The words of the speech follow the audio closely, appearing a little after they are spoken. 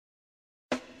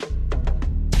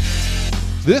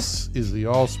This is the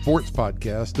All Sports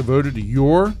Podcast devoted to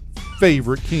your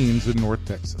favorite teams in North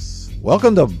Texas.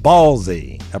 Welcome to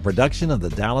Ballzy, a production of the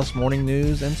Dallas Morning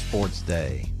News and Sports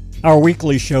Day. Our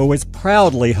weekly show is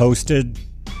proudly hosted.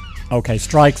 Okay,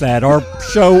 strike that. Our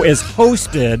show is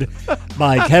hosted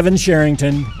by Kevin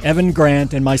Sherrington, Evan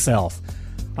Grant, and myself.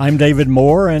 I'm David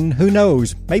Moore, and who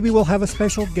knows, maybe we'll have a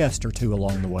special guest or two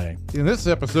along the way. In this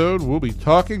episode, we'll be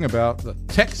talking about the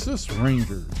Texas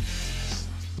Rangers.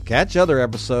 Catch other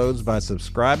episodes by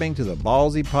subscribing to the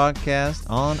Ballzy Podcast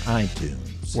on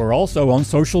iTunes. We're also on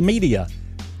social media.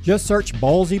 Just search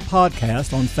Ballzy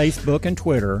Podcast on Facebook and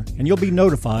Twitter, and you'll be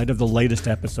notified of the latest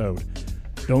episode.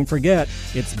 Don't forget,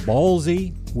 it's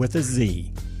Ballzy with a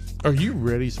Z. Are you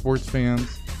ready, sports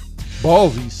fans?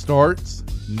 Ballzy starts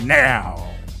now.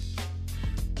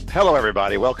 Hello,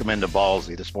 everybody. Welcome into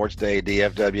Ballzy, the Sports Day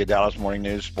DFW Dallas Morning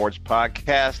News Sports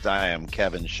Podcast. I am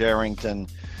Kevin Sherrington,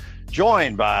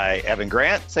 joined by Evan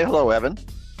Grant. Say hello, Evan.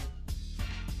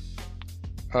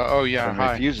 Evan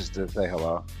hi. Refuses to say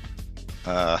hello.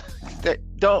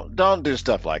 Don't do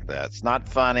stuff like that. It's not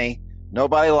funny.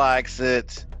 Nobody likes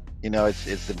it. You know,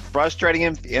 it's frustrating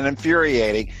and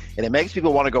infuriating, and it makes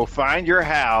people want to go find your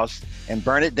house and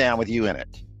burn it down with you in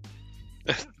it.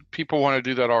 People want to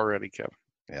do that already, Kevin.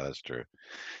 Yeah, that's true.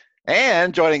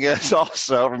 And joining us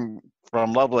also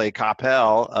from lovely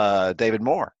Coppell, David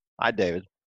Moore. Hi, David.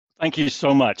 Thank you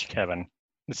so much, Kevin.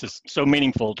 This is so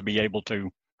meaningful to be able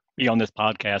to be on this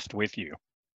podcast with you.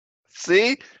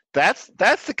 See, that's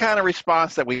the kind of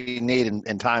response that we need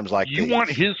in times like these. You want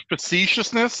his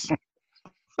facetiousness?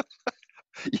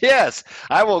 Yes,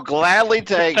 I will gladly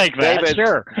take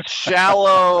David's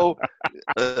shallow,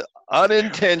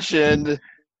 unintentioned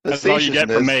That's all you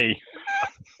get from me.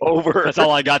 That's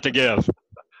all I got to give.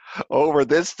 Over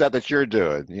this stuff that you're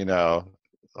doing, you know.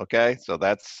 Okay, so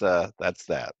that's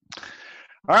that.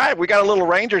 All right, we got a little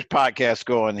Rangers podcast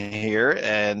going here,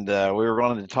 and we were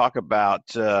going to talk about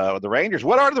the Rangers.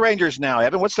 What are the Rangers now,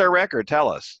 Evan? What's their record? Tell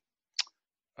us.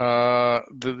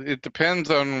 It depends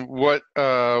on what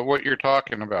you're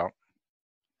talking about.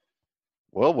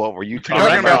 Well, what were you talking about?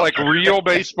 Talking about like real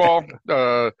baseball?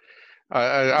 I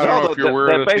don't know if you're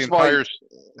aware of this.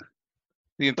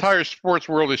 The entire sports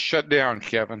world is shut down,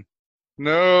 Kevin.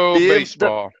 No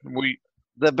baseball.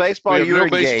 The baseball we have you're no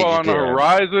baseball on the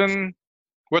horizon.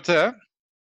 What's that?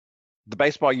 The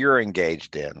baseball you're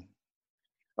engaged in.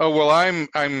 Oh well,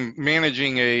 I'm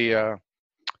managing a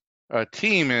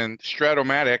team in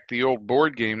Stratomatic. The old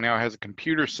board game now has a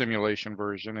computer simulation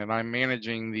version, and I'm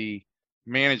managing.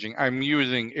 I'm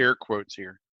using air quotes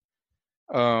here.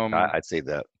 I see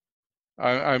that.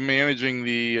 I'm managing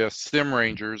the Sim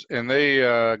Rangers, and they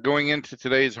going into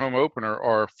today's home opener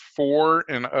are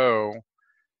 4-0.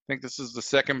 I think this is the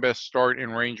second best start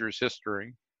in Rangers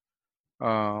history.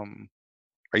 Are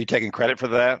you taking credit for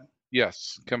that?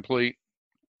 Yes, complete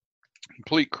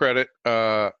credit. They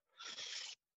are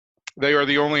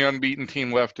the only unbeaten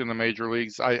team left in the major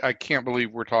leagues. I can't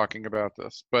believe we're talking about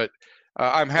this, but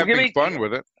I'm having fun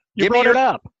with it. You brought it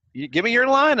up. Give me your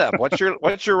lineup.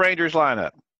 What's your Rangers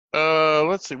lineup?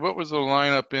 Let's see. What was the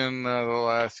lineup in the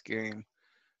last game?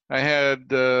 I had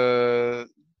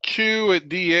Chu at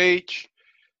DH,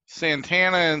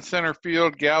 Santana in center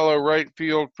field, Gallo right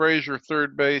field, Frazier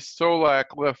third base, Solak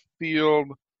left field,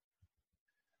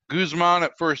 Guzman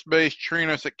at first base,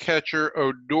 Trinos at catcher,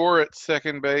 Odor at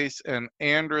second base, and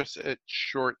Andrus at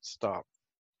shortstop.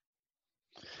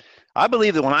 I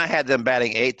believe that when I had them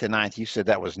batting 8th to 9th, you said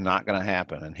that was not going to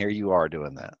happen, and here you are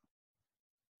doing that.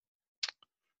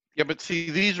 Yeah, but see,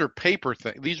 these are paper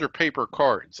things. These are paper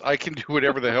cards. I can do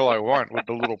whatever the hell I want with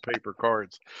the little paper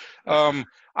cards.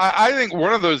 I think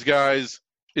one of those guys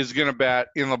is going to bat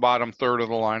in the bottom third of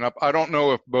the lineup. I don't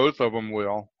know if both of them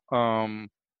will.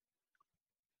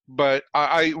 But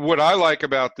what I like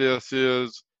about this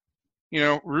is, you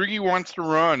know, Rugi wants to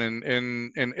run,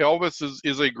 and Elvis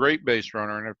is a great base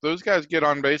runner. And if those guys get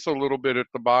on base a little bit at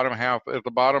the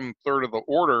bottom third of the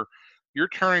order, you're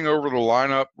turning over the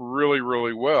lineup really,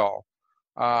 really well.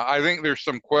 I think there's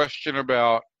some question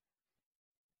about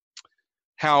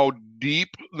how deep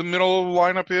the middle of the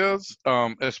lineup is,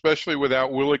 especially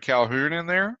without Willie Calhoun in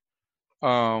there.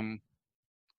 The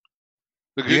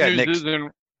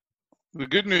good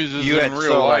news is in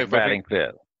real life. Batting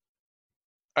fifth.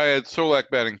 I had Solak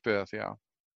batting fifth. Yeah.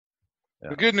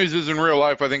 The good news is in real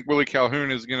life, I think Willie Calhoun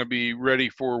is going to be ready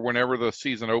for whenever the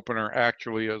season opener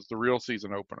actually is, the real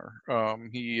season opener.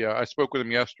 I spoke with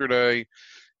him yesterday.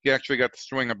 He actually got to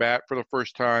swing a bat for the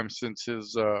first time since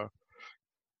his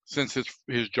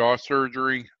jaw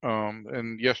surgery.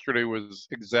 And yesterday was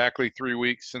exactly 3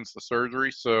 weeks since the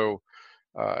surgery. So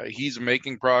He's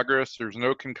making progress. There's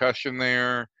no concussion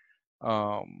there.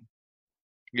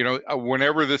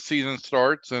 Whenever this season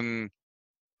starts, and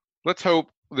let's hope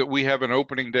that we have an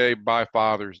opening day by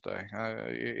Father's Day.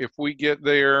 If we get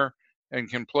there and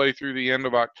can play through the end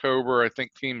of October, I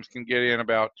think teams can get in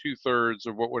about 2/3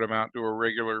 of what would amount to a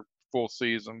regular full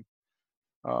season.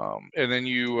 And then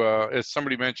you, as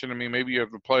somebody mentioned to me, maybe you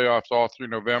have the playoffs all through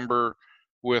November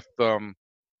with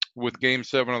Game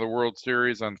 7 of the World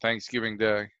Series on Thanksgiving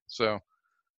Day. So,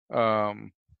 how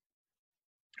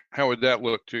would that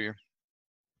look to you?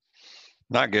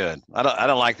 Not good. I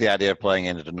don't like the idea of playing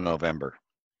into November.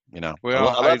 Well,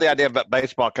 I love the idea of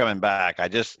baseball coming back.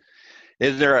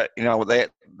 Is there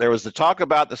there was the talk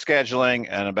about the scheduling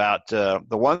and about the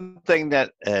one thing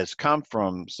that has come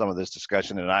from some of this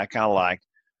discussion that I kind of liked.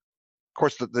 Of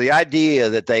course, the idea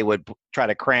that they would try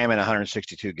to cram in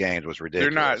 162 games was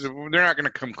ridiculous. They're not going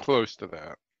to come close to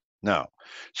that. No.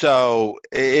 So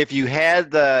if you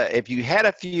had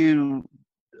a few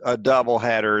double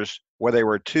headers where they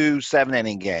were 2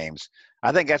 7-inning games,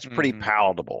 I think that's pretty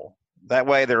palatable. That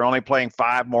way, they're only playing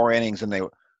 5 more innings than they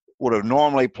would have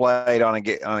normally played on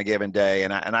a given day,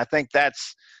 and I think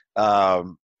that's I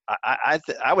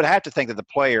would have to think that the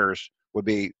players would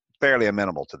be fairly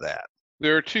amenable to that.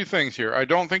 There are 2 things here. I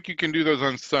don't think you can do those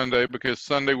on Sunday because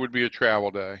Sunday would be a travel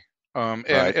day.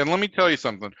 Right. And let me tell you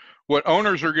something. What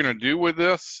owners are going to do with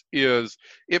this is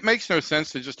it makes no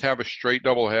sense to just have a straight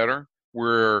doubleheader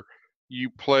where you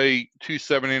play 2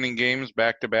 7-inning games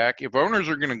back to back. If owners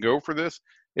are going to go for this,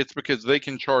 it's because they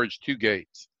can charge 2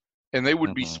 gates, and they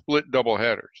would be split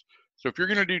doubleheaders. So if you're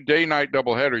going to do day-night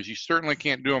doubleheaders, you certainly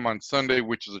can't do them on Sunday,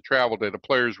 which is a travel day. The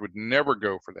players would never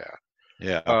go for that.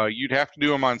 Yeah. You'd have to do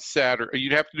them on Saturday.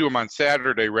 You'd have to do them on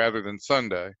Saturday rather than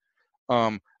Sunday.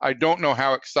 I don't know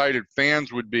how excited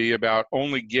fans would be about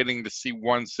only getting to see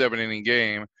 1 7-inning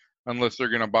game unless they're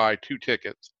going to buy 2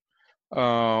 tickets.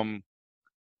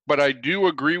 But I do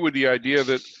agree with the idea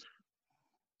that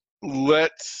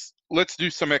let's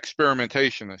do some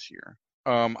experimentation this year.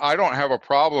 I don't have a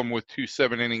problem with 2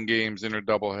 7-inning games in a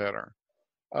doubleheader.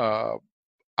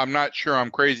 I'm not sure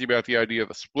I'm crazy about the idea of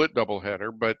a split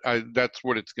doubleheader, but that's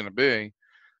what it's going to be.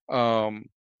 And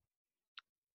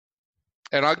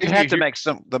I'll give have to make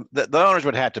some. The owners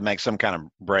would have to make some kind of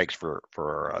breaks for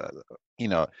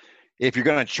if you're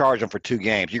going to charge them for 2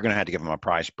 games, you're going to have to give them a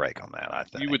price break on that, I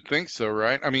think. You would think so,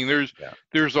 right? I mean,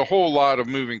 there's a whole lot of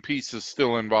moving pieces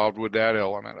still involved with that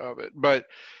element of it. But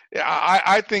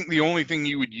I think the only thing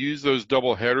you would use those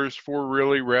double headers for,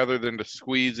 really, rather than to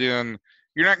squeeze in,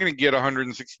 you're not going to get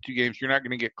 162 games. You're not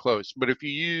going to get close. But if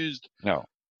you used,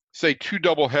 say, 2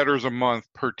 double headers a month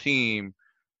per team,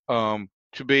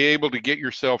 to be able to get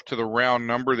yourself to the round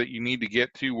number that you need to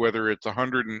get to, whether it's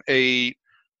 108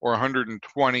 or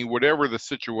 120, whatever the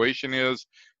situation is,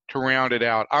 to round it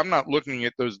out. I'm not looking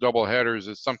at those double headers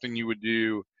as something you would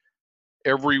do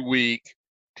every week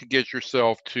to get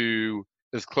yourself to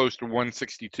as close to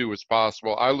 162 as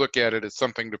possible. I look at it as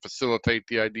something to facilitate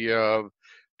the idea of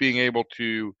being able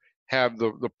to have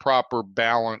the proper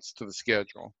balance to the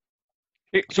schedule.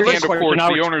 And of course,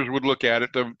 the owners would look at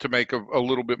it to make a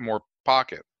little bit more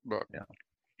pocket book. Yeah.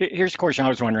 Here's a question I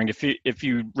was wondering. If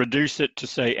you reduce it to,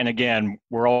 say, and again,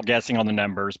 we're all guessing on the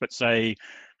numbers, but say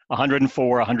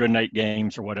 104, 108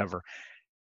 games or whatever,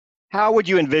 how would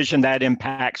you envision that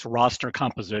impacts roster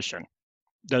composition?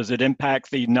 Does it impact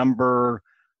the number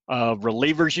of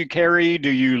relievers you carry?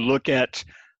 Do you look at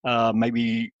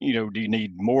maybe, do you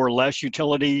need more or less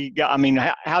utility? I mean,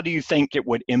 how do you think it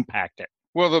would impact it?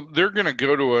 Well, they're going to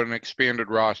go to an expanded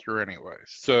roster anyway.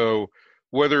 So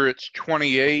whether it's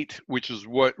 28, which is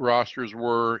what rosters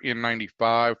were in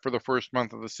 95 for the first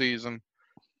month of the season,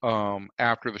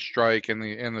 after the strike and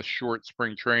the short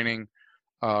spring training,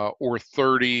 or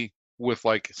 30 with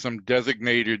like some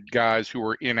designated guys who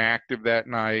were inactive that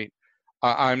night,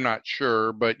 I'm not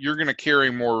sure, but you're going to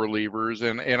carry more relievers,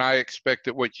 and I expect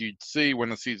that what you'd see when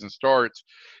the season starts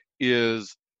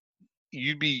is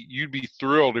you'd be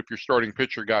thrilled if your starting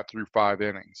pitcher got through 5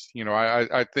 innings.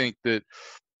 I think that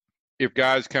if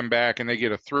guys come back and they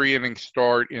get a 3-inning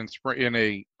start in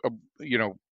a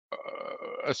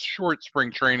short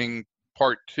spring training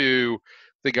part 2,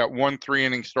 they got 1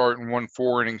 3-inning start and 1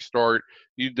 4-inning start,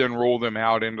 you'd then roll them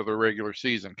out into the regular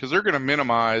season because they're going to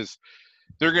minimize.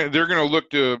 They're going to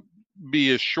look to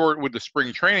be as short with the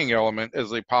spring training element as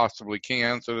they possibly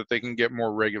can so that they can get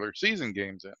more regular season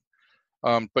games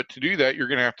in. But to do that, you're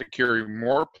going to have to carry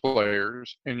more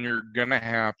players, and you're going to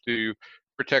have to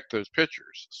protect those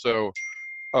pitchers. So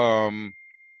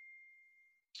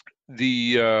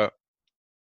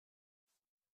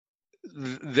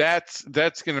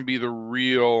that's going to be the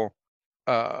real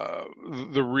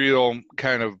the real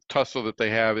kind of tussle that they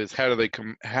have is how do they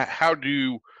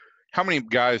how many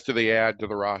guys do they add to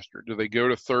the roster? Do they go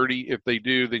to 30? If they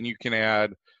do, then you can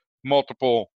add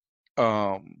multiple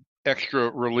extra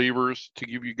relievers to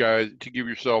give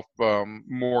yourself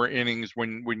more innings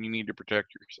when you need to protect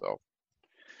yourself.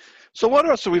 So what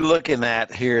else are we looking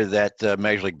at here that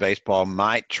Major League Baseball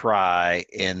might try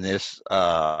in this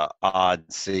odd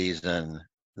season?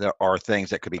 There are things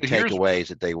that could be takeaways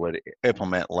that they would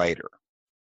implement later.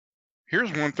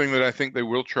 Here's one thing that I think they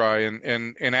will try,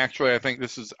 and actually I think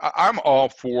I'm all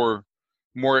for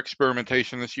more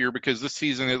experimentation this year, because this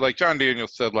season is, like John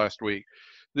Daniels said last week,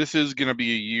 this is going to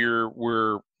be a year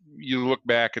where you look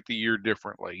back at the year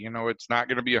differently. You know, it's not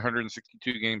going to be a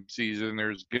 162 game season.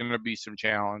 There's going to be some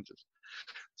challenges.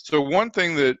 So one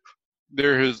thing that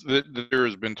there has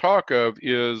been talk of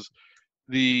is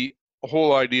the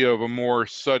whole idea of a more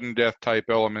sudden death type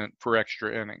element for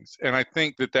extra innings. And I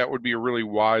think that would be a really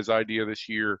wise idea this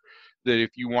year, that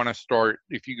if you want to start,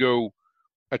 if you go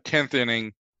a 10th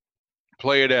inning,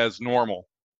 play it as normal,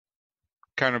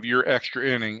 kind of your extra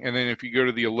inning. And then if you go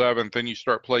to the 11th, then you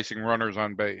start placing runners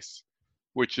on base,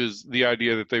 which is the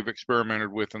idea that they've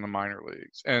experimented with in the minor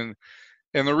leagues. And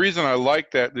the reason I like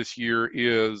that this year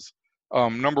is,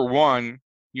 number one,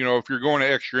 you know, if you're going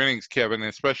to extra innings, Kevin,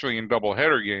 especially in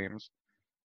doubleheader games,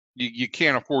 you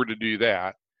can't afford to do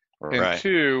that. Right. And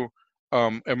two,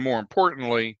 and more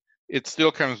importantly, it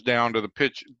still comes down to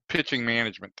the pitching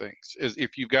management things. Is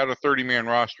if you've got a 30-man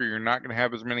roster, you're not going to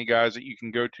have as many guys that you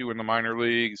can go to in the minor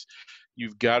leagues.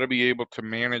 You've got to be able to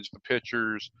manage the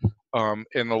pitchers. And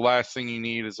the last thing you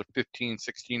need is a 15,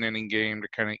 16 inning game to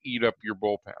kind of eat up your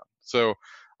bullpen. So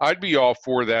I'd be all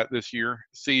for that this year.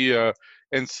 See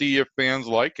if fans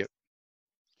like it.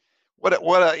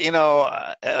 You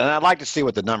know, and I'd like to see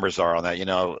what the numbers are on that. You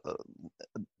know,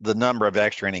 the number of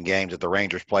extra inning games that the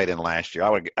Rangers played in last year.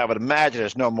 I would imagine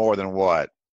it's no more than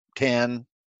what, 10,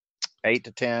 8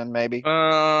 to 10, maybe.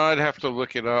 I'd have to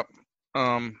look it up.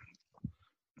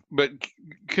 But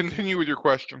continue with your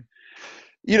question.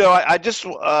 You know, I just,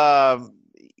 you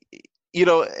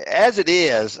know, as it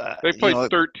is, they played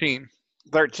 13.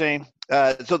 13.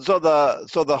 So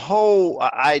the whole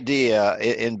idea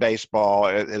in baseball,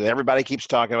 and everybody keeps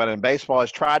talking about it, and baseball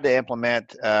has tried to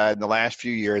implement in the last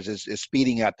few years is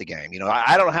speeding up the game. You know,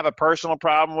 I don't have a personal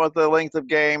problem with the length of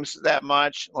games that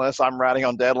much, unless I'm riding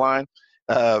on deadline.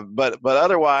 But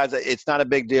otherwise, it's not a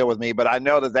big deal with me. But I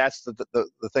know that's the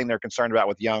thing they're concerned about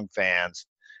with young fans,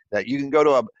 that you can go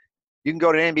to an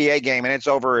NBA game and it's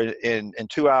over in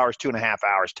 2 hours, 2.5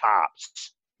 hours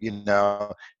tops. You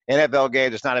know, NFL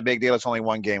games, it's not a big deal. It's only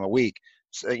one game a week.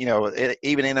 So, you know,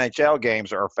 even NHL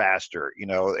games are faster, you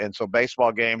know, and so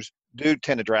baseball games do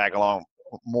tend to drag along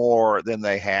more than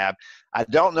they have. I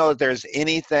don't know that there's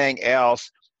anything else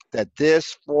that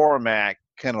this format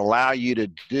can allow you to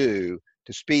do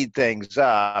to speed things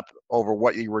up over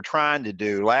what you were trying to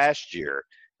do last year.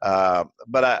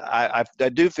 But I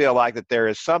do feel like that there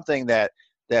is something that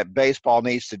baseball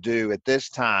needs to do at this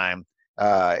time.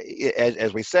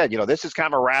 As we said, you know, this is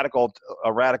kind of a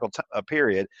radical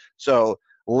period. So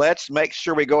let's make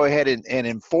sure we go ahead and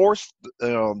enforce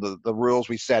the rules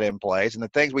we set in place and the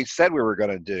things we said we were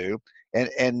going to do,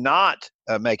 and not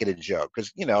make it a joke.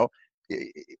 Because, you know,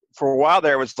 for a while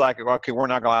there it was like, okay, we're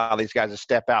not going to allow these guys to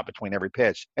step out between every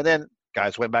pitch, and then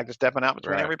guys went back to stepping out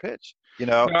between every pitch. You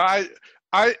know,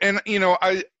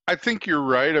 I think you're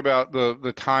right about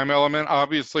the time element.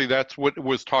 Obviously, that's what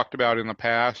was talked about in the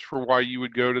past for why you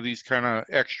would go to these kind of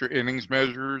extra innings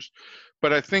measures.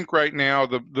 But I think right now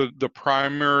the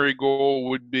primary goal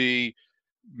would be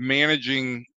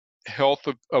managing health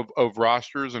of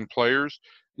rosters and players.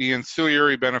 The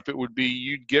ancillary benefit would be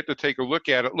you'd get to take a look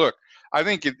at it. Look, I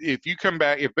think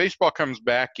if baseball comes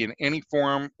back in any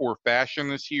form or fashion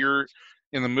this year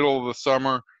in the middle of the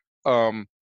summer,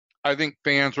 I think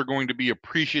fans are going to be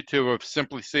appreciative of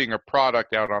simply seeing a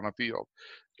product out on the field.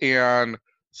 And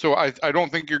so I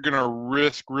don't think you're going to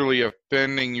risk really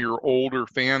offending your older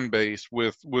fan base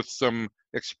with some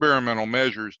experimental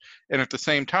measures. And at the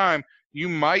same time, you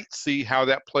might see how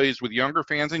that plays with younger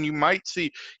fans. And you might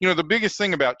see, you know, the biggest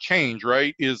thing about change,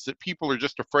 right, is that people are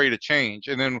just afraid of change.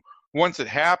 And then once it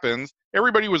happens,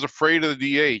 everybody was afraid of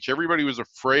the DH. Everybody was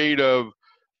afraid of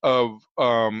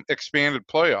expanded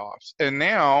playoffs. And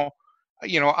now,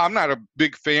 you know, I'm not a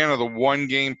big fan of the one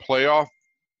game playoff,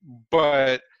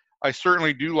 but I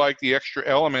certainly do like the extra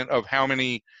element of how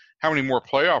many more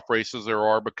playoff races there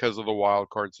are because of the wild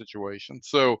card situation.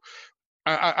 So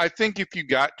I think if you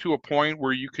got to a point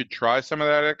where you could try some of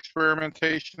that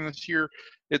experimentation this year,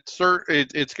 it's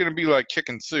going to be like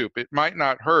chicken soup. It might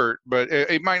not hurt, but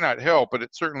it might not help, but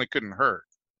it certainly couldn't hurt.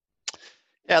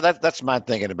 Yeah, that's my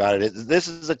thinking about it. This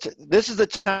is the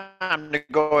time to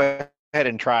go ahead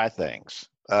and try things.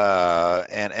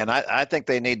 And I think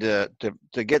they need to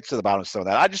get to the bottom of some of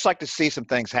that. I just like to see some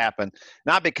things happen,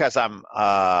 not because I'm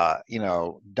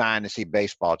dying to see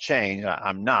baseball change.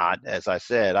 I'm not, as I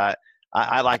said.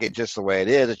 I like it just the way it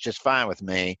is. It's just fine with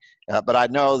me. But I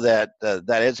know that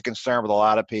that is a concern with a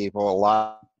lot of people, a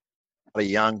lot of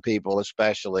young people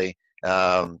especially.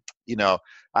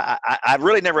 I've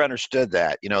really never understood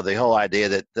that, the whole idea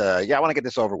that, I want to get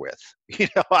this over with, then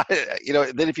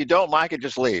if you don't like it,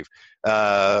 just leave,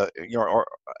 it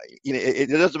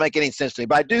doesn't make any sense to me.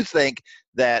 But I do think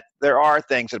that there are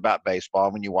things about baseball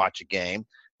when you watch a game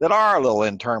that are a little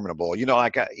interminable,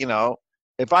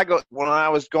 if when I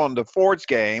was going to Ford's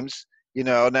games,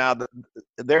 now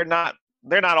they're not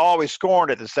always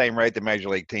scoring at the same rate the major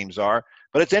league teams are,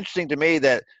 but it's interesting to me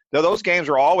that those games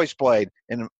are always played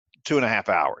in 2.5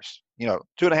 hours,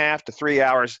 2.5 to 3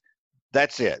 hours.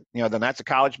 That's it. Then that's a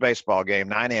college baseball game,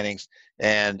 9 innings.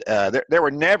 And there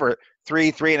were never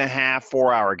 3.5,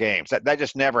 4 hour games. That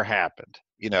just never happened,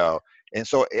 And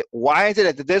so why is it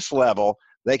at this level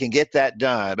they can get that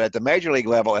done, but at the major league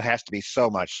level, it has to be so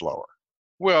much slower?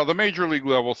 Well, the major league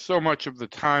level, so much of the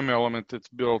time element that's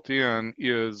built in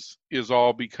is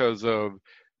all because of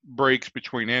breaks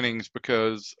between innings,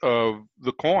 because of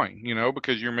the coin,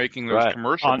 because you're making those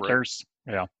commercial breaks.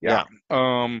 Yeah.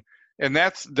 And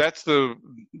that's the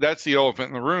elephant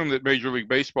in the room that Major League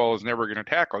Baseball is never going to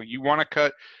tackle. You want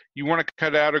to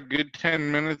cut out a good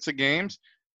 10 minutes of games,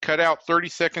 cut out 30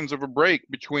 seconds of a break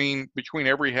between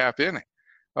every half inning.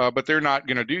 But they're not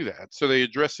going to do that. So they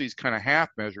address these kind of half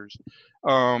measures.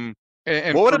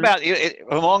 What about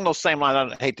along those same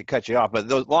lines? I hate to cut you off, but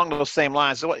along those same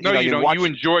lines. You don't. You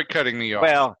enjoy cutting me off.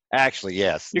 Well, actually,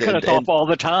 yes. You cut us off all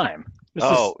the time.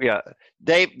 Yeah.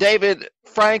 David,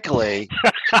 frankly.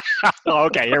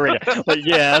 Okay, here we go. But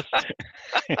yes.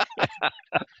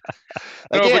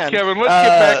 But Kevin, let's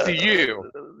get back to you.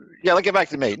 Yeah, let's get back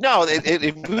to me. No,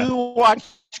 if you watch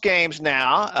games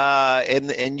now,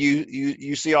 and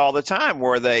you see all the time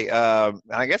where they,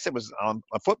 I guess it was on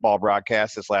a football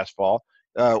broadcast this last fall,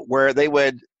 where they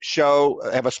would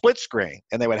have a split screen,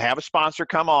 and they would have a sponsor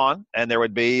come on, and there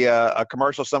would be a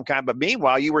commercial of some kind. But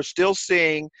meanwhile, you were still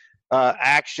seeing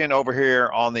action over here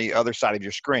on the other side of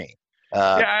your screen.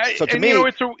 So to me,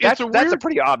 that's a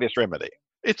pretty obvious remedy.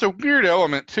 It's a weird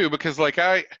element too, because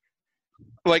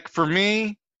for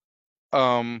me,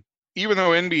 even though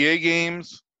NBA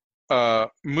games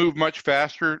move much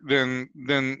faster than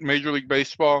Major League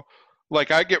Baseball,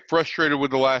 I get frustrated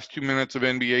with the last 2 minutes of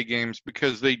NBA games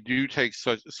because they do take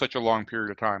such a long period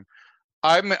of time.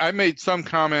 I made some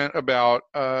comment about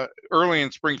early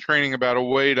in spring training about a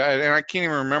way to, and I can't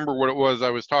even remember what it was. I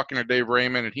was talking to Dave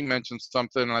Raymond, and he mentioned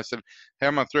something, and I said, hey,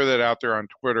 I'm going to throw that out there on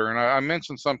Twitter. And I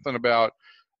mentioned something about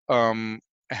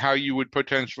how you would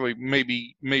potentially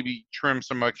maybe trim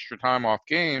some extra time off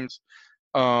games.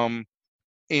 And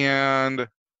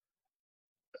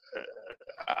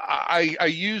I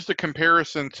used a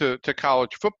comparison to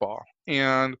college football,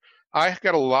 and I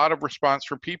got a lot of response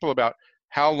from people about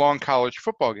how long college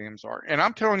football games are. And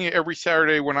I'm telling you, every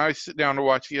Saturday when I sit down to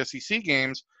watch the SEC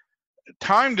games,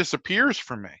 time disappears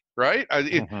from me, right?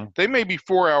 They may be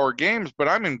 4-hour games, but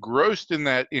I'm engrossed in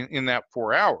that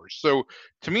 4 hours. So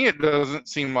to me, it doesn't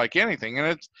seem like anything.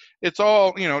 And it's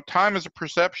all, time is a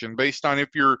perception based on if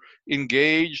you're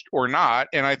engaged or not.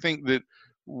 And I think that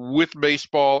with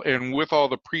baseball and with all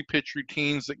the pre-pitch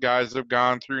routines that guys have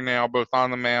gone through now, both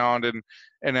on the mound and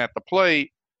at the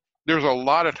plate, there's a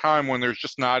lot of time when there's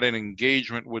just not an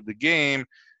engagement with the game.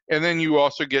 And then you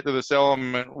also get to this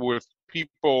element with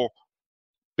people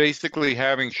basically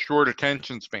having short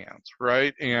attention spans,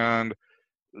 right? And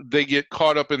they get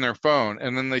caught up in their phone,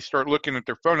 and then they start looking at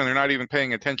their phone, and they're not even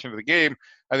paying attention to the game.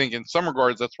 I think in some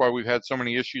regards, that's why we've had so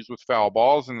many issues with foul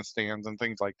balls in the stands and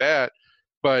things like that.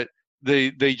 But they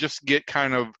just get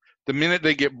kind of, the minute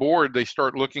they get bored, they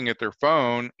start looking at their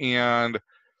phone, and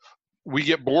we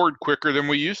get bored quicker than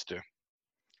we used to.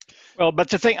 Well, but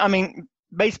the thing,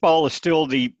 baseball is still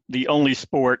the only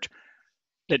sport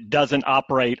that doesn't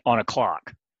operate on a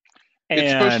clock.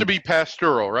 It's supposed to be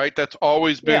pastoral, right? That's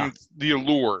always been the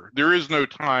allure. There is no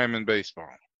time in baseball.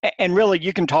 And really,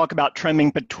 you can talk about trimming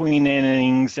between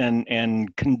innings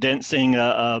and condensing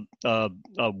a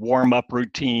warm-up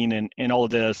routine and all of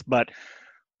this, but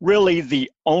really the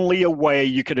only way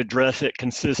you could address it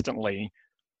consistently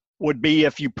would be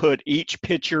if you put each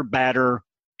pitcher-batter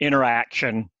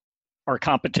interaction or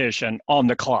competition on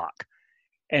the clock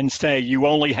and say you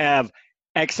only have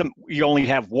you only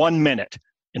have 1 minute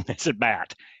in this at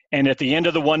bat. And at the end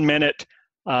of the 1 minute,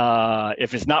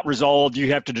 if it's not resolved,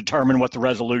 you have to determine what the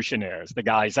resolution is. The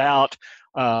guy's out.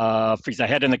 If he's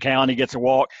ahead in the count, he gets a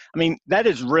walk. I mean, that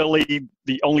is really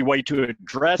the only way to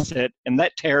address it, and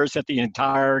that tears at the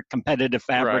entire competitive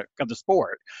fabric of the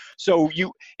sport. So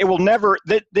it will never.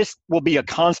 This will be a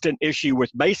constant issue with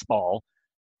baseball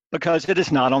because it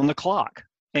is not on the clock.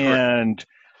 And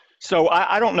so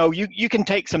I don't know. You can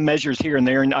take some measures here and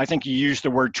there, and I think you used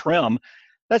the word trim.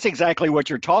 That's exactly what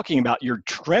you're talking about. You're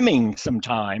trimming some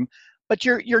time, but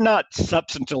you're not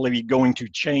substantively going to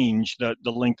change the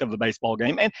length of the baseball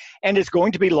game. And it's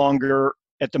going to be longer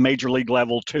at the major league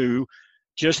level too,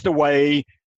 just the way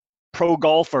pro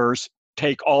golfers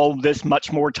take all this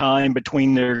much more time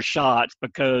between their shots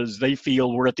because they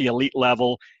feel we're at the elite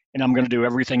level and I'm going to do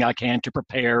everything I can to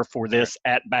prepare for this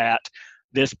at bat,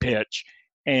 this pitch.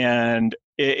 And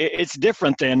it's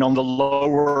different than on the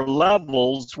lower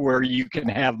levels where you can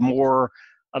have more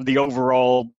of the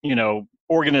overall,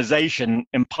 organization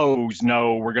impose,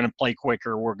 no, we're going to play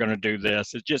quicker, we're going to do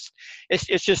this.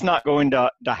 It's just not going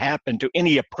to happen to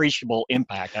any appreciable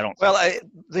impact, I don't think. Well,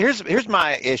 here's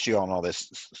my issue on all this.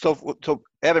 So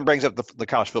Evan brings up the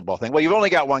college football thing. Well, you've only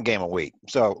got one game a week.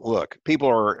 So look, people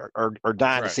are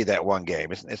dying to see that one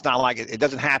game. It's not like it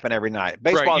doesn't happen every night.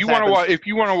 Baseball. Right. If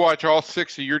you want to watch all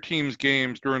 6 of your team's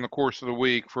games during the course of the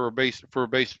week for a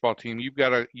baseball team,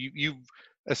 you've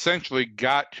essentially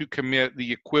got to commit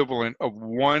the equivalent of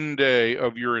 1 day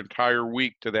of your entire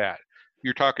week to that.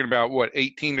 You're talking about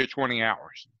 18 to 20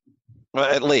 hours.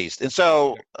 At least. And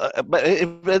so,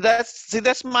 but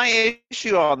that's my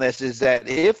issue on this is that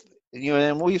if,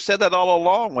 and we've said that all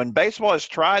along, when baseball has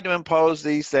tried to impose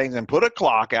these things and put a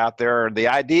clock out there, the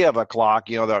idea of a clock,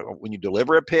 when you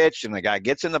deliver a pitch and the guy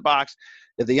gets in the box,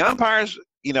 if the umpires,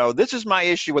 this is my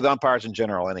issue with umpires in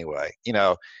general anyway.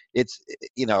 It's,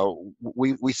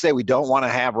 we say we don't want to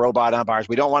have robot umpires.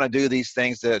 We don't want to do these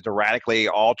things to radically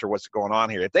alter what's going on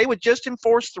here. If they would just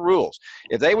enforce the rules,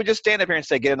 if they would just stand up here and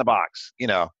say, get in the box,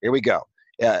 here we go.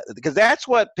 Because that's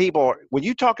what people, when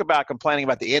you talk about complaining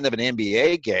about the end of an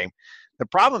NBA game, the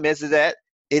problem is that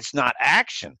it's not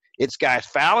action. It's guys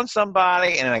fouling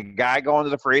somebody and a guy going to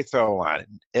the free throw line.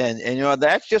 And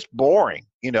that's just boring,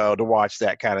 to watch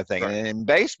that kind of thing. Right. And in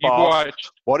baseball,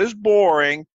 what is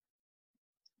boring?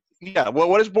 Yeah, well,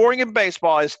 what is boring in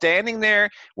baseball is standing there,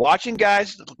 watching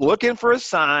guys looking for a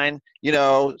sign,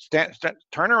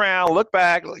 turn around, look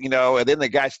back, and then the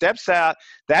guy steps out.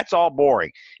 That's all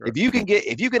boring. Sure. If you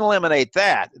can eliminate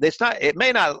that, it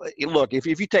may not look, if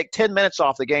you take 10 minutes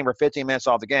off the game or 15 minutes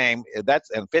off the game,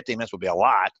 and 15 minutes would be a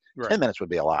lot. Right. 10 minutes would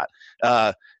be a lot.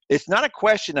 It's not a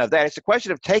question of that. It's a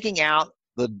question of taking out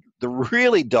the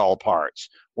really dull parts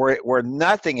where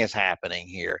nothing is happening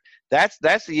here. That's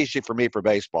the issue for me for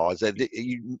baseball is that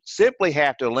you simply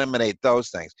have to eliminate those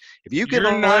things. If you can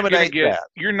eliminate that,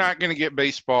 you're not going to get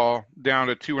baseball down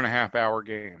to 2.5 hour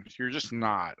games. You're just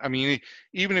not. I mean,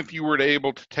 even if you were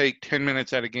able to take 10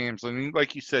 minutes out of games, and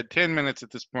like you said, 10 minutes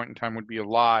at this point in time would be a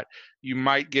lot. You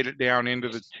might get it down into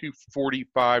the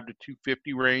 245 to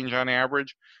 250 range on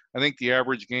average. I think the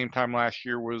average game time last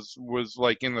year was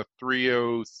like in the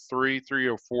 303,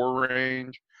 304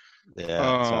 range.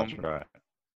 Yeah, sounds right.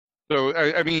 So,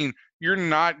 I mean, you're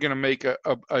not going to make a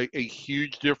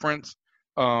huge difference.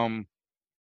 And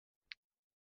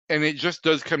it just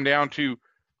does come down to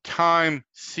time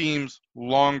seems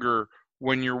longer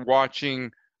when you're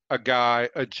watching a guy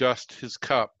adjust his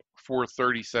cup for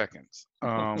 30 seconds.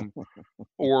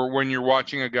 Or when you're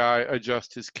watching a guy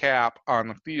adjust his cap on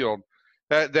the field.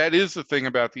 That is the thing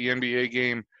about the NBA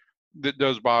game that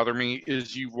does bother me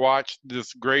is you've watched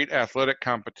this great athletic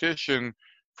competition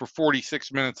for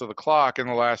 46 minutes of the clock, and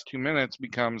the last 2 minutes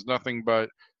becomes nothing but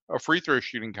a free throw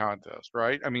shooting contest,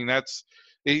 right? I mean,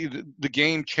 the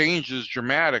game changes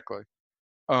dramatically.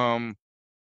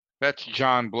 That's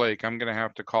John Blake. I'm going to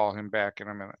have to call him back in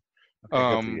a minute.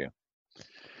 Okay, good for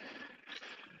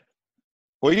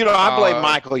you. Well, I blame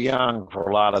Michael Young for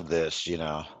a lot of this.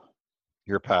 Your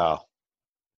pal.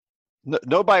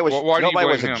 Nobody was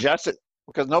adjusting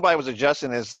because nobody was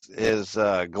adjusting his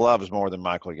gloves more than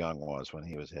Michael Young was when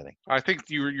he was hitting. I think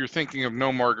you're thinking of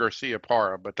Nomar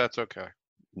Garcia-Parra, but that's okay.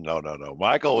 No.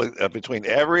 Michael, between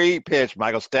every pitch,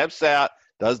 Michael steps out,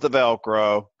 does the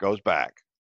Velcro, goes back.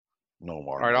 Nomar.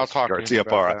 All right, I'll talk to him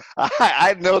about that.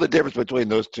 I know the difference between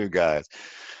those two guys.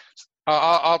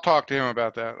 I'll talk to him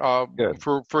about that. Good.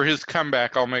 For his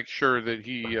comeback, I'll make sure that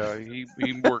he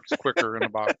works quicker in the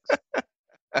box.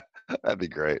 That'd be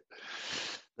great.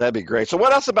 That'd be great. So,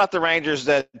 what else about the Rangers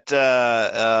so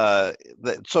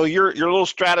your little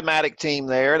Stratomatic team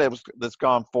there that's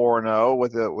gone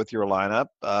 4-0 with your lineup?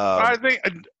 I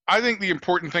think the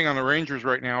important thing on the Rangers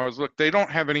right now is, look, they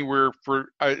don't have anywhere for.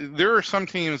 There are some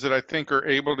teams that I think are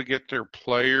able to get their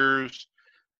players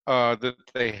that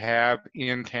they have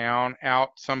in town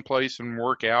out someplace and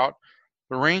work out.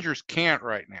 The Rangers can't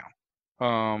right now.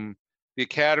 The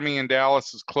academy in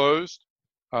Dallas is closed.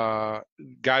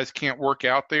 Guys can't work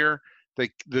out there. The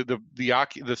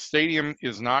stadium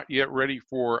is not yet ready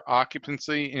for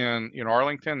occupancy in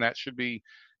Arlington. That should be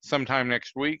sometime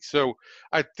next week. So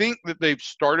I think that they've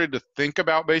started to think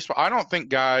about baseball. I don't think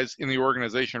guys in the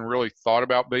organization really thought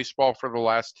about baseball for the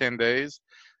last 10 days.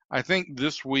 I think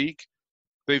this week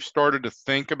they've started to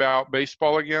think about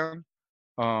baseball again.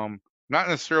 Not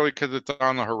necessarily because it's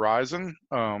on the horizon,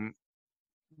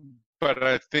 but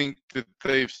I think that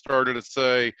they've started to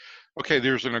say, okay,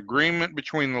 there's an agreement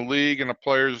between the league and the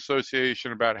Players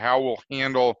Association about how we'll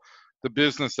handle the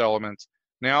business elements.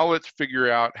 Now let's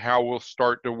figure out how we'll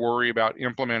start to worry about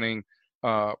implementing,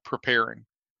 preparing.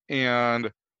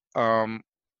 And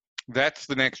that's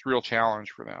the next real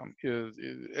challenge for them,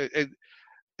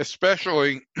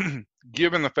 especially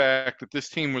given the fact that this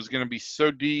team was going to be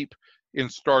so deep in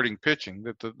starting pitching,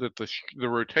 that the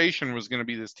rotation was going to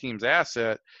be this team's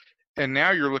asset. And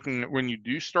now you're looking at, when you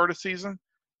do start a season,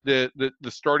 that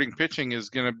the starting pitching is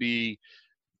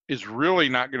really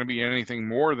not going to be anything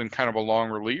more than kind of a long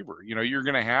reliever. You're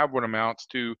going to have what amounts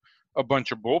to a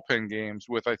bunch of bullpen games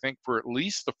with, I think, for at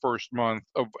least the first month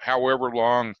of however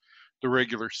long the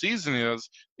regular season is,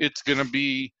 it's going to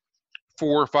be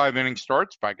 4 or 5 inning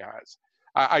starts by guys.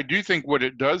 I do think what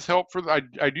it does help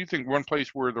I do think one place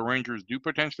where the Rangers do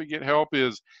potentially get help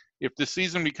is if the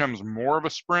season becomes more of a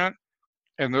sprint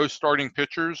and those starting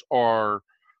pitchers are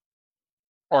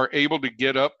able to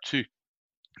get up to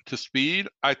speed.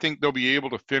 I think they'll be able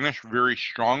to finish very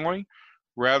strongly,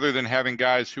 rather than having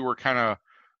guys who are kind of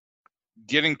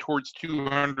getting towards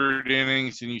 200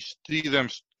 innings and you see them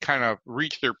kind of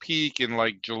reach their peak in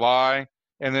like July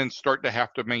and then start to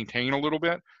have to maintain a little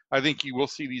bit. I think you will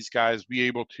see these guys be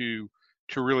able to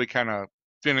really kind of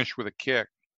finish with a kick.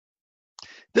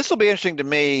 This will be interesting to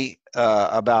me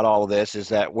about all of this, is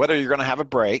that whether you're going to have a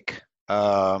break.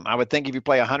 I would think if you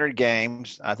play 100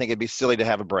 games, I think it'd be silly to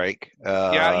have a break.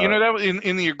 That was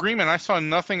in the agreement. I saw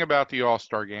nothing about the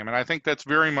All-Star game, and I think that's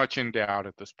very much in doubt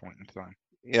at this point in time.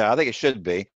 Yeah, I think it should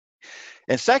be.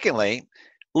 And secondly,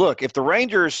 look, if the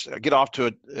Rangers get off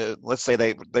to let's say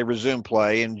they resume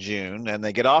play in June and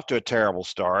they get off to a terrible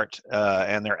start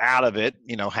and they're out of it,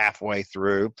 halfway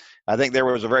through, I think there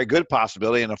was a very good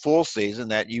possibility in a full season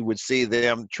that you would see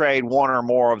them trade one or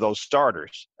more of those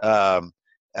starters.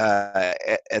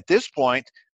 At this point,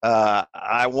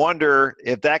 I wonder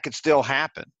if that could still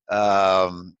happen.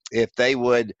 If they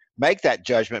would make that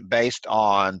judgment based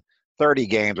on 30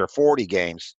 games or 40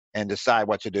 games and decide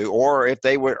what to do, or if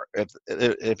they would,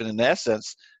 if in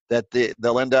essence that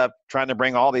they'll end up trying to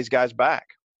bring all these guys back.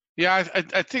 Yeah,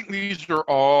 I think these are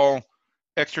all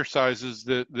exercises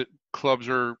that clubs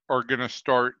are going to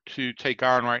start to take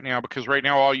on right now, because right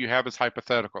now all you have is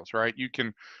hypotheticals, right? You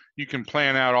can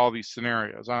plan out all these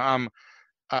scenarios.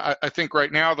 I think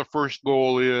right now the first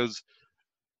goal is,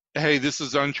 hey, this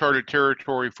is uncharted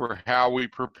territory for how we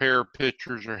prepare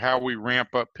pitchers or how we ramp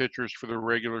up pitchers for the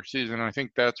regular season. And I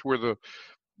think that's where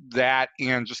that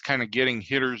and just kind of getting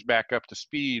hitters back up to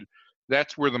speed,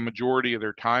 that's where the majority of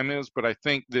their time is. But I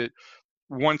think that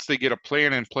once they get a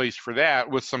plan in place for that,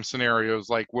 with some scenarios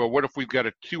like, well, what if we've got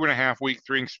a 2.5 week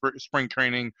spring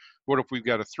training? What if we've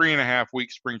got a 3.5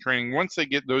 week spring training? Once they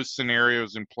get those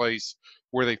scenarios in place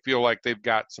where they feel like they've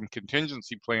got some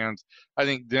contingency plans, I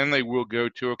think then they will go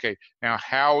to, okay, now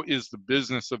how is the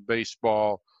business of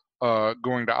baseball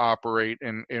going to operate,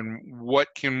 and what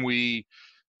can we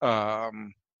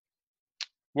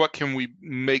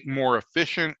make more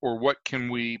efficient, or what can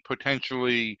we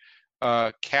potentially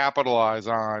capitalize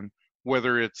on,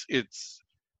 whether it's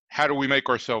how do we make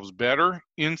ourselves better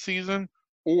in season,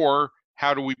 or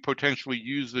how do we potentially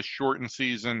use this shortened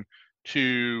season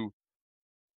to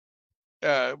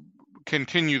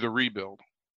continue the rebuild.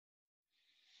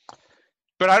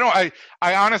 But I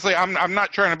honestly, I'm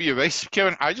not trying to be evasive,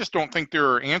 Kevin. I just don't think there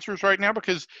are answers right now,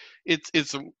 because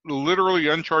it's literally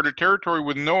uncharted territory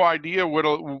with no idea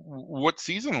what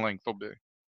season length will be.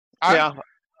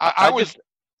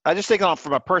 I just think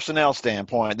from a personnel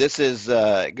standpoint, this is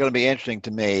going to be interesting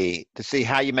to me to see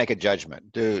how you make a judgment.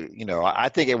 I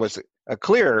think it was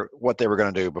clear what they were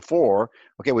going to do before.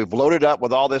 Okay, we've loaded up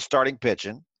with all this starting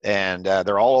pitching, and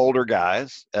they're all older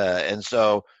guys, and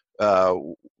so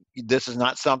this is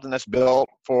not something that's built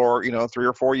for 3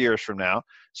 or 4 years from now.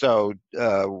 So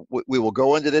we will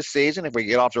go into this season. If we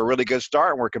get off to a really good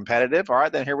start and we're competitive, all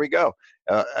right, then here we go.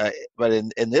 But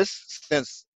in this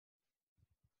sense,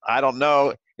 I don't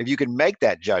know if you can make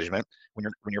that judgment when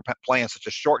you're playing such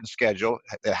a shortened schedule.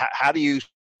 How do you?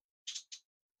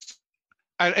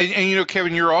 And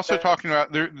Kevin, you're also talking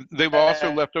about they've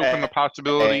also left open the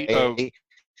possibility of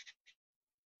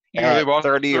they've also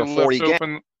 30 or 40 left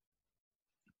games.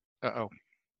 open.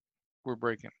 We're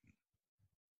breaking.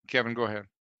 Kevin, go ahead.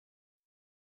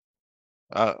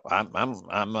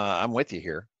 I'm with you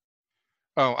here.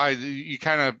 You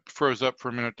kind of froze up for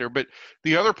a minute there, but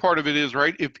the other part of it is,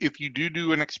 right, if you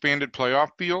do an expanded playoff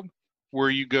field where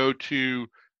you go to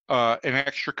an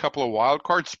extra couple of wild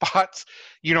card spots,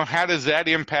 how does that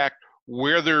impact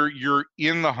whether you're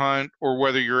in the hunt or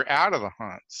whether you're out of the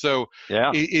hunt? So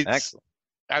yeah, it's excellent.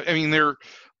 I mean,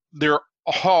 they're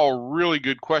all really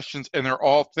good questions, and they're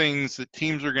all things that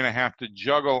teams are going to have to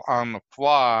juggle on the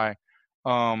fly.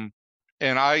 And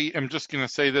I am just going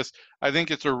to say this. I think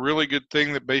it's a really good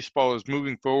thing that baseball is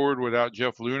moving forward without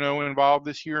Jeff Luhnow involved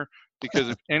this year, because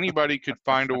if anybody could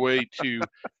find a way to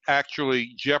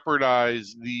actually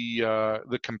jeopardize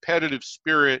the competitive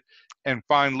spirit and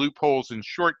find loopholes and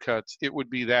shortcuts, it would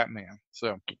be that man.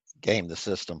 So game the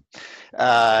system.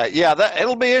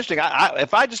 It'll be interesting.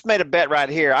 If I just made a bet right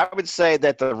here, I would say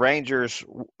that the Rangers,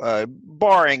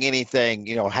 barring anything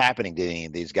happening to any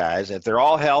of these guys, if they're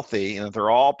all healthy and if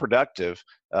they're all productive,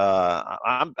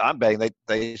 I'm betting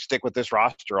they stick with this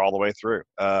roster all the way through,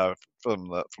 from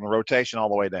the rotation all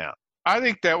the way down. I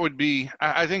think that would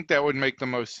make the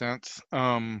most sense.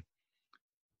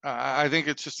 I think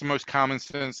it's just the most common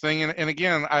sense thing. And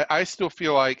again, I still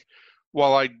feel like,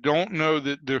 while I don't know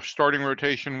that their starting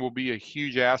rotation will be a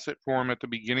huge asset for them at the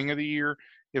beginning of the year,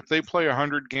 if they play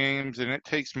 100 games and it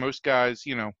takes most guys,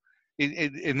 and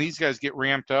these guys get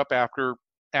ramped up after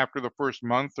the first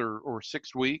month or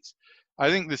 6 weeks, I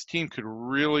think this team could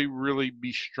really, really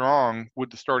be strong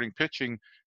with the starting pitching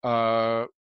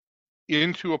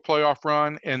into a playoff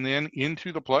run and then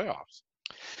into the playoffs.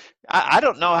 I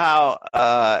don't know how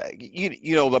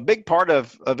the big part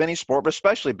of any sport, but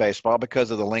especially baseball,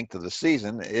 because of the length of the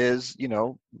season, is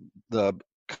the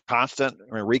constant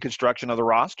reconstruction of the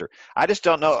roster. I just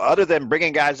don't know, other than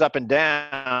bringing guys up and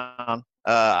down.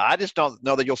 I just don't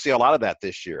know that you'll see a lot of that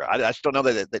this year. I just don't know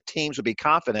that teams would be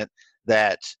confident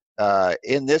that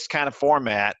in this kind of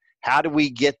format, how do we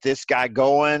get this guy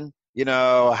going?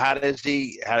 How does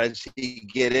he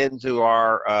get into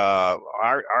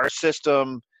our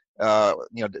system? Do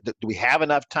we have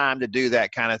enough time to do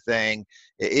that kind of thing?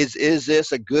 Is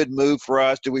this a good move for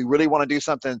us? Do we really want to do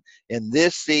something in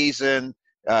this season?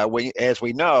 As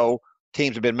we know,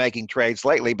 teams have been making trades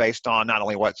lately based on not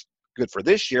only what's good for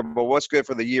this year, but what's good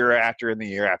for the year after and the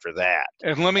year after that.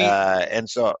 And let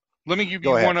me give you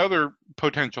one other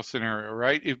potential scenario,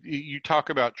 right? If you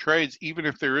talk about trades, even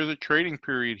if there is a trading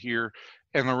period here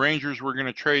and the Rangers were going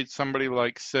to trade somebody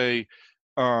like, say,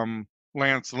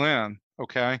 Lance Lynn,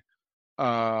 okay,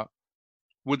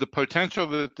 with the potential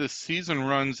that this season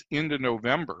runs into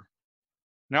November,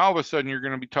 now all of a sudden you're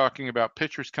going to be talking about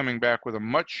pitchers coming back with a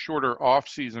much shorter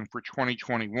offseason for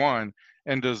 2021.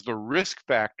 And does the risk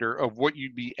factor of what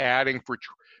you'd be adding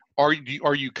are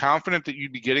you confident that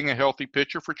you'd be getting a healthy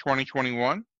pitcher for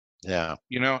 2021? Yeah.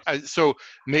 So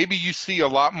maybe you see a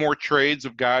lot more trades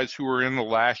of guys who are in the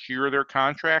last year of their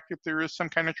contract if there is some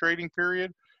kind of trading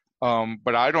period.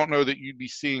 But I don't know that you'd be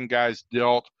seeing guys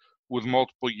dealt with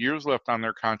multiple years left on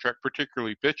their contract,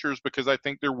 particularly pitchers, because I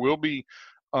think there will be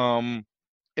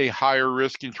a higher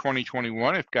risk in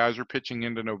 2021 if guys are pitching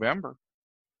into November.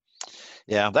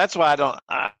 Yeah, that's why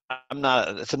I'm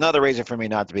not. It's another reason for me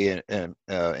not to be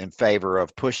in favor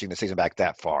of pushing the season back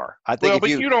that far. I think. Well,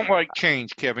 but you don't like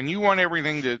change, Kevin. You want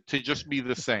everything to just be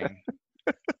the same.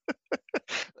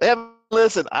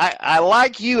 Listen, I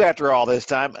like you after all this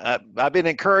time. I've been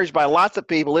encouraged by lots of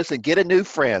people. Listen, get a new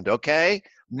friend, okay?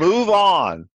 Move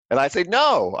on. And I say,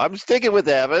 no, I'm sticking with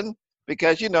Evan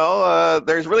because,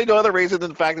 there's really no other reason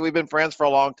than the fact that we've been friends for a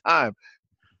long time.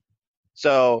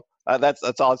 So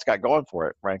that's all it's got going for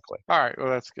it, frankly. All right. Well,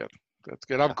 that's good. That's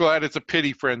good. I'm glad it's a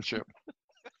pity friendship.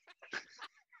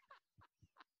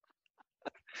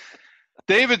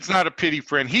 David's not a pity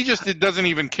friend. He just doesn't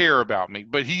even care about me,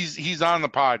 but he's on the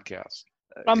podcast.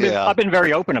 I've been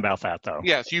very open about that, though.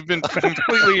 Yes, you've been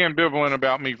completely ambivalent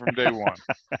about me from day one.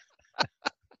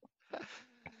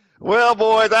 Well,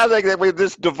 boys, I think that we've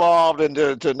just devolved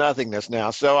into nothingness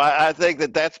now. So I think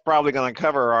that that's probably going to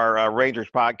cover our Rangers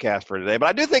podcast for today. But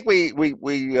I do think we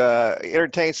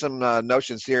entertain some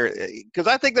notions here, because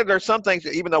I think that there's some things,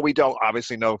 even though we don't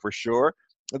obviously know for sure,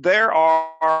 there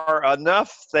are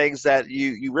enough things that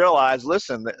you realize.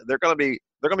 Listen, they're going to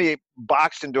be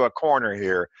boxed into a corner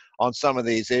here on some of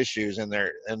these issues, and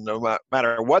no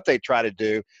matter what they try to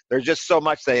do, there's just so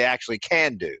much they actually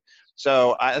can do.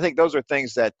 So I think those are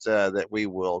things that we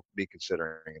will be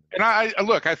considering. And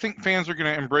I think fans are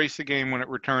going to embrace the game when it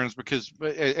returns, because,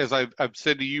 as I've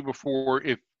said to you before,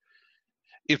 if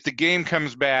the game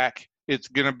comes back, it's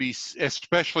going to be,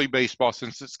 especially baseball,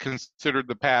 since it's considered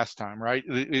the pastime, right?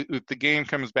 If the game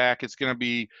comes back, it's going to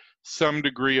be some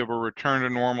degree of a return to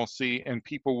normalcy, and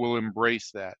people will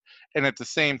embrace that. And at the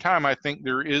same time, I think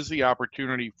there is the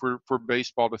opportunity for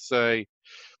baseball to say,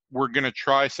 we're going to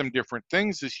try some different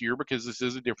things this year because this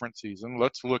is a different season.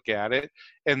 Let's look at it,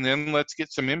 and then let's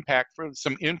get some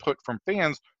input from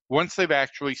fans once they've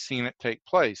actually seen it take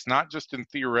place, not just in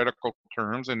theoretical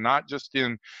terms and not just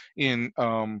in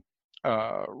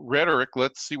rhetoric.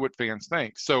 Let's see what fans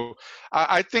think. So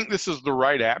I think this is the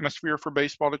right atmosphere for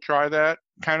baseball to try that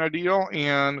kind of deal,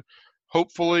 and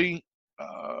hopefully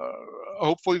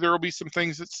there will be some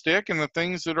things that stick, and the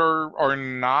things that are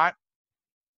not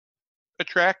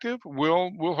attractive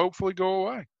will hopefully go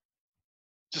away.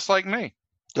 Just like me.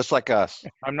 Just like us.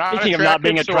 I'm not Speaking attractive, of not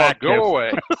being attractive. So I'll go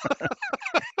away.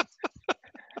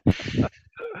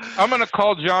 I'm going to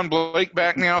call John Blake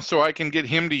back now so I can get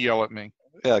him to yell at me.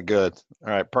 Yeah, good.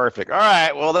 All right, perfect. All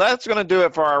right, well, that's going to do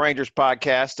it for our Rangers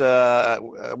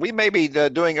podcast. We may be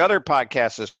doing other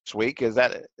podcasts this week. Is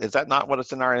that not what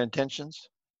it's in our intentions?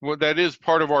 Well, that is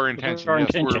part of our intention. Our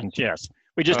intentions, yes.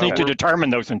 We just need to determine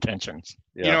those intentions.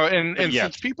 Yeah. And yes.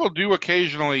 Since people do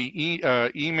occasionally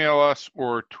email us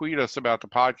or tweet us about the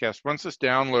podcast, once this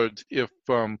downloads, if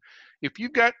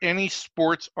you've got any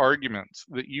sports arguments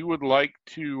that you would like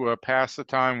to pass the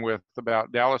time with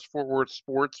about Dallas-Fort Worth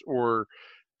sports or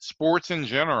sports in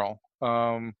general,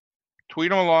 tweet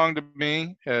them along to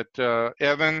me at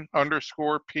Evan_P_Grant.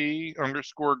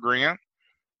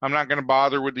 I'm not going to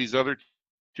bother with these other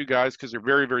two guys because they're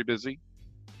very, very busy.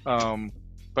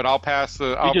 But I'll pass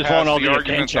the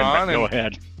arguments on. Go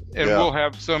ahead. And we'll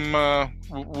have some.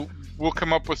 We'll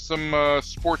come up with some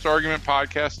sports argument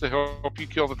podcasts to help you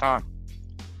kill the time.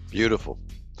 Beautiful.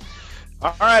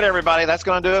 All right, everybody. That's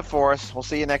going to do it for us. We'll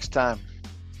see you next time.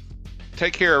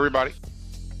 Take care, everybody.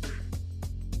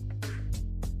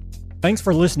 Thanks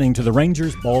for listening to the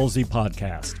Rangers Ballzy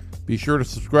podcast. Be sure to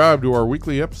subscribe to our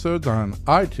weekly episodes on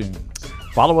iTunes.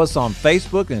 Follow us on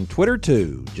Facebook and Twitter,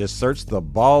 too. Just search the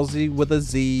Ballzy with a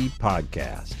Z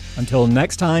podcast. Until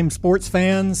next time, sports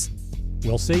fans,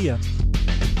 we'll see you.